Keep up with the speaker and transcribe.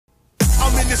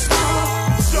this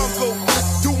jungle,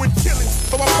 doing killing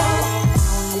for my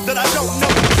mom that I don't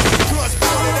know.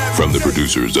 From the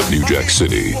producers of New Jack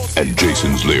City and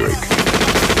Jason's Lyric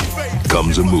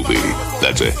comes a movie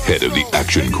that's ahead of the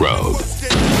action crowd.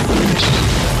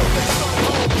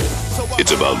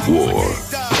 It's about war.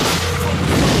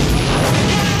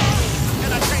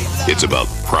 It's about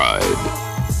pride.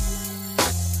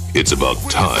 It's about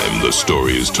time the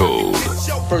story is told.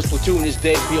 First platoon is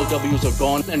dead, POWs are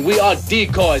gone, and we are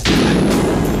decoys.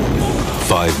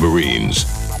 5 Marines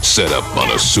set up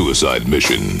on a suicide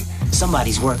mission.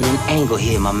 Somebody's working an angle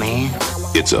here, my man.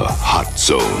 It's a hot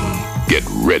zone. Get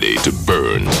ready to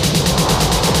burn.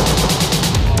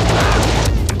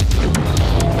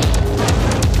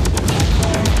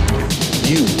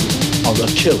 You are a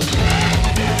killer.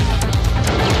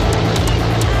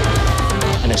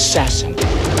 An assassin.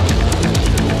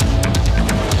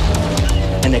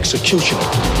 An executioner.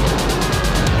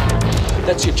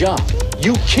 That's your job.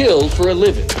 You kill for a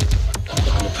living.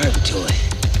 Welcome to Purgatory.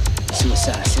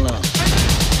 Suicide slum.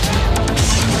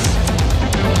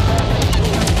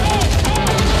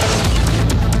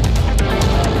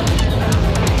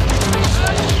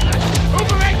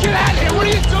 Overman, get out of here! What are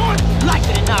you doing? Like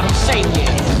it or not, I'm saving you.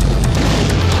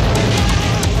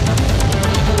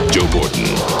 Joe Morton,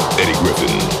 Eddie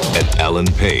Griffin, and Alan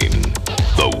Payne.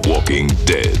 The Walking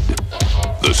Dead.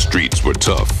 The streets were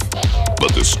tough,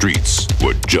 but the streets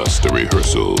were just a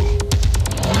rehearsal.